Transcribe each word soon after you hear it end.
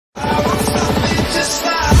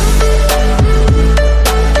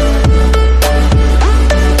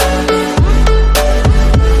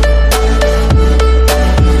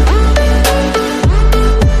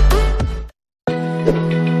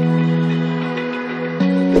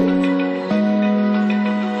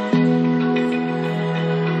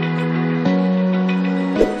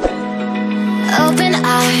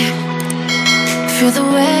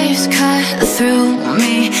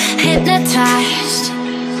hypnotized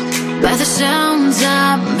by the sounds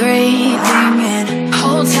I'm breathing in.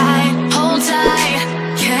 Hold tight,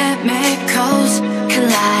 chemicals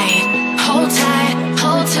collide. Hold tight,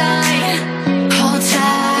 hold tight, hold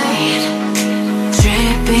tight.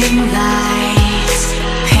 Dripping lights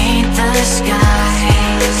paint the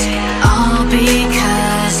skies, all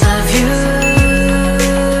because of you.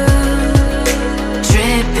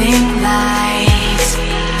 Dripping lights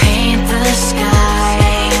paint the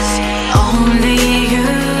skies, only you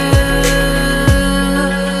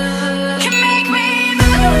can make me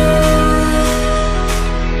move.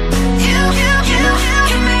 You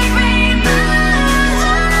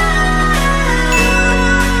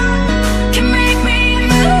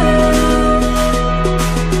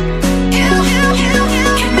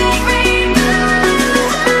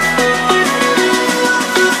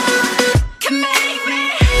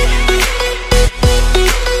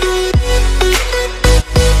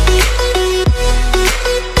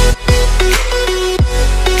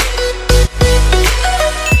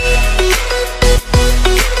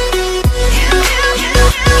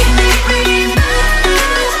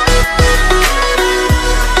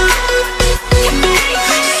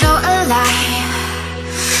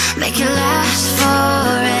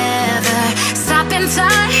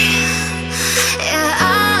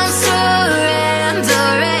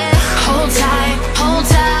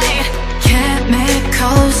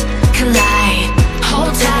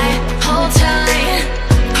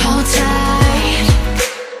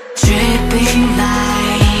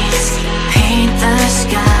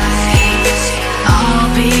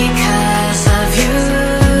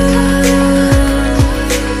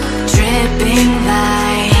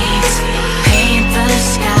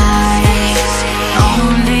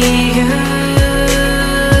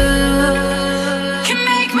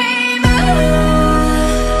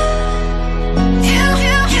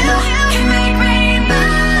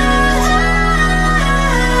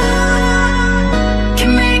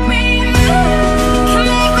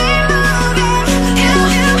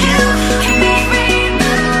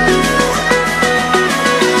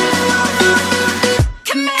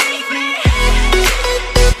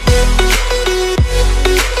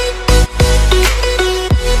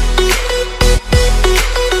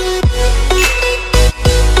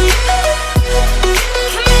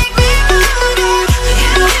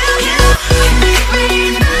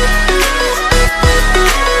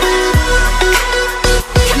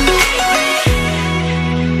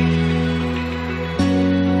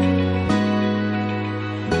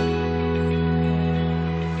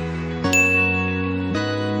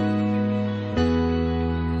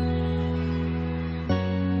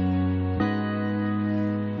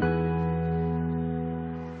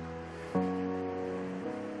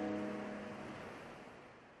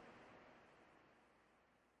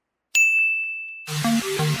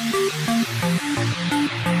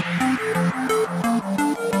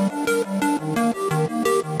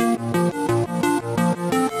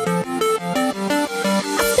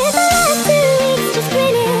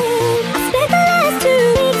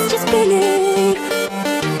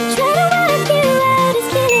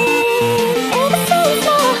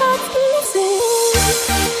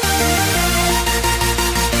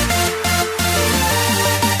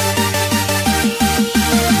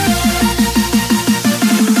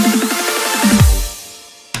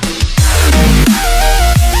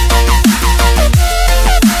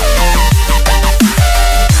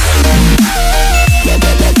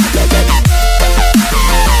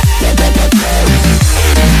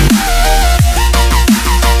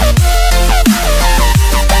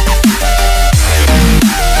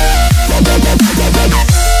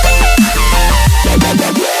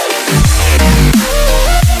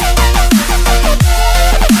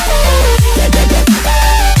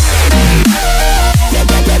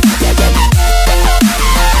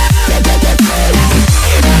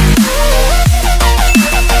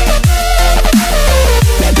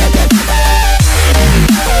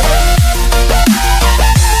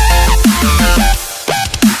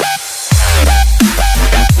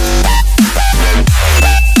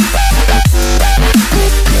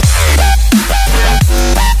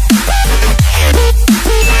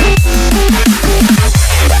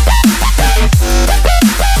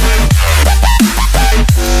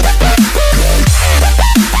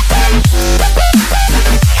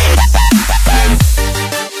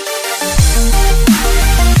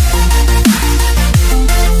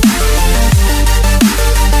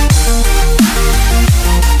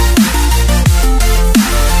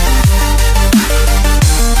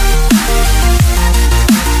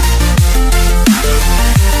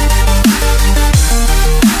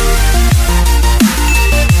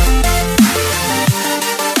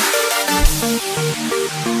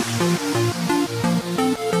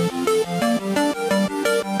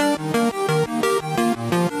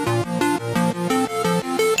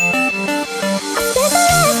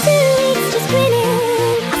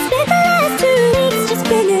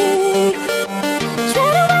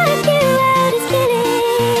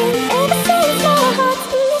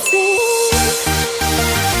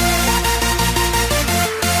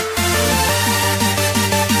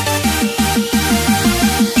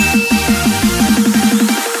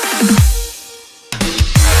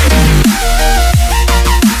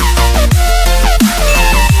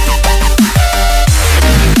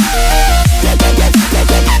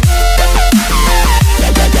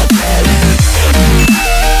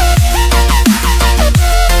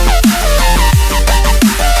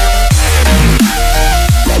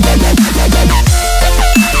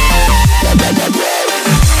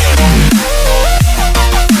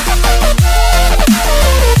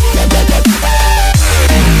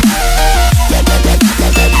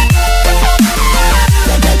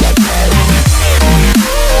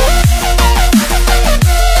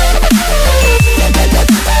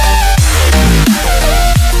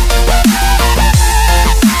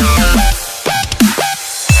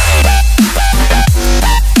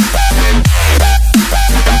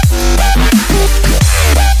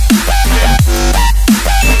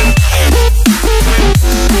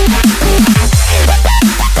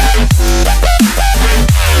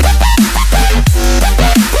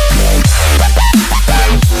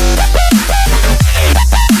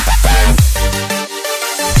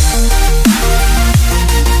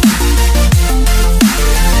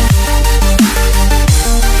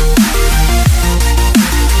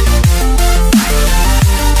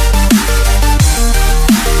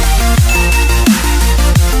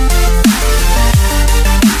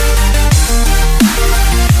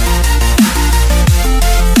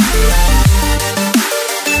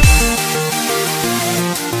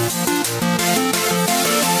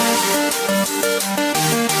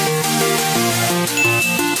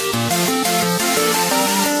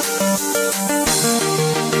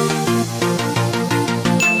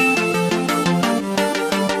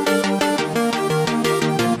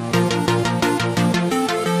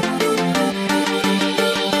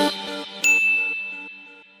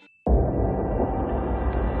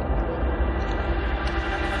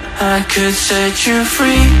I could set you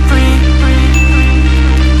free,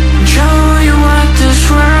 show you what this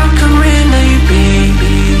world can really be.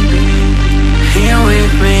 Here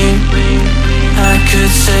with me, I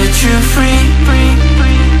could set you free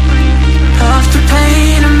of the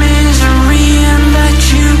pain and misery and let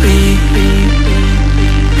you be.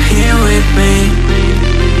 Here with me,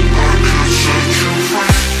 I could set you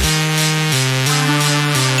free.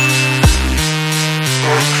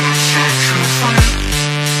 I could set you free.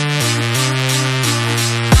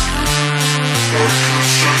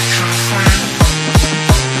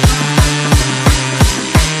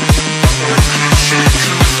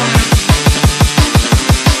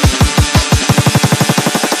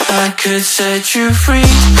 I could set you free,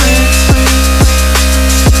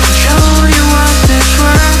 show you what this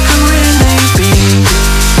world can really be.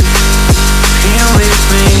 Here with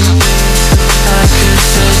me, I could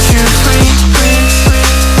set you free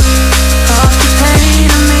of the pain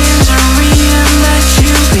and misery and let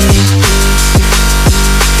you be.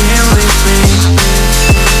 Here with me,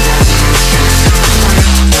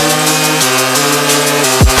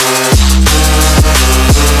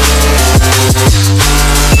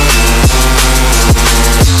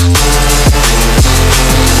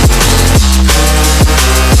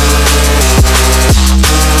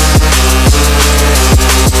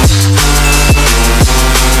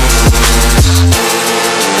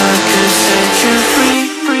 I could set you free.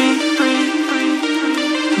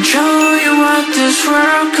 Show you what this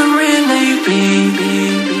world can really be.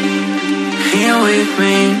 Here with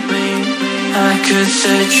me, I could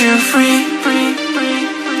set you free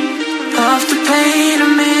of the pain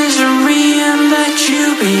and misery and let you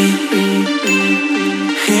be.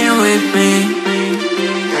 Here with me,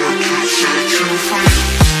 I could set you free.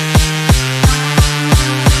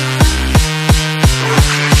 I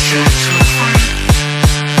could set you free.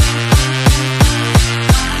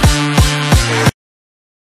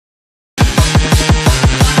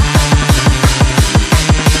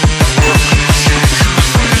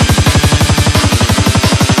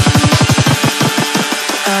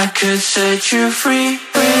 I could set you free.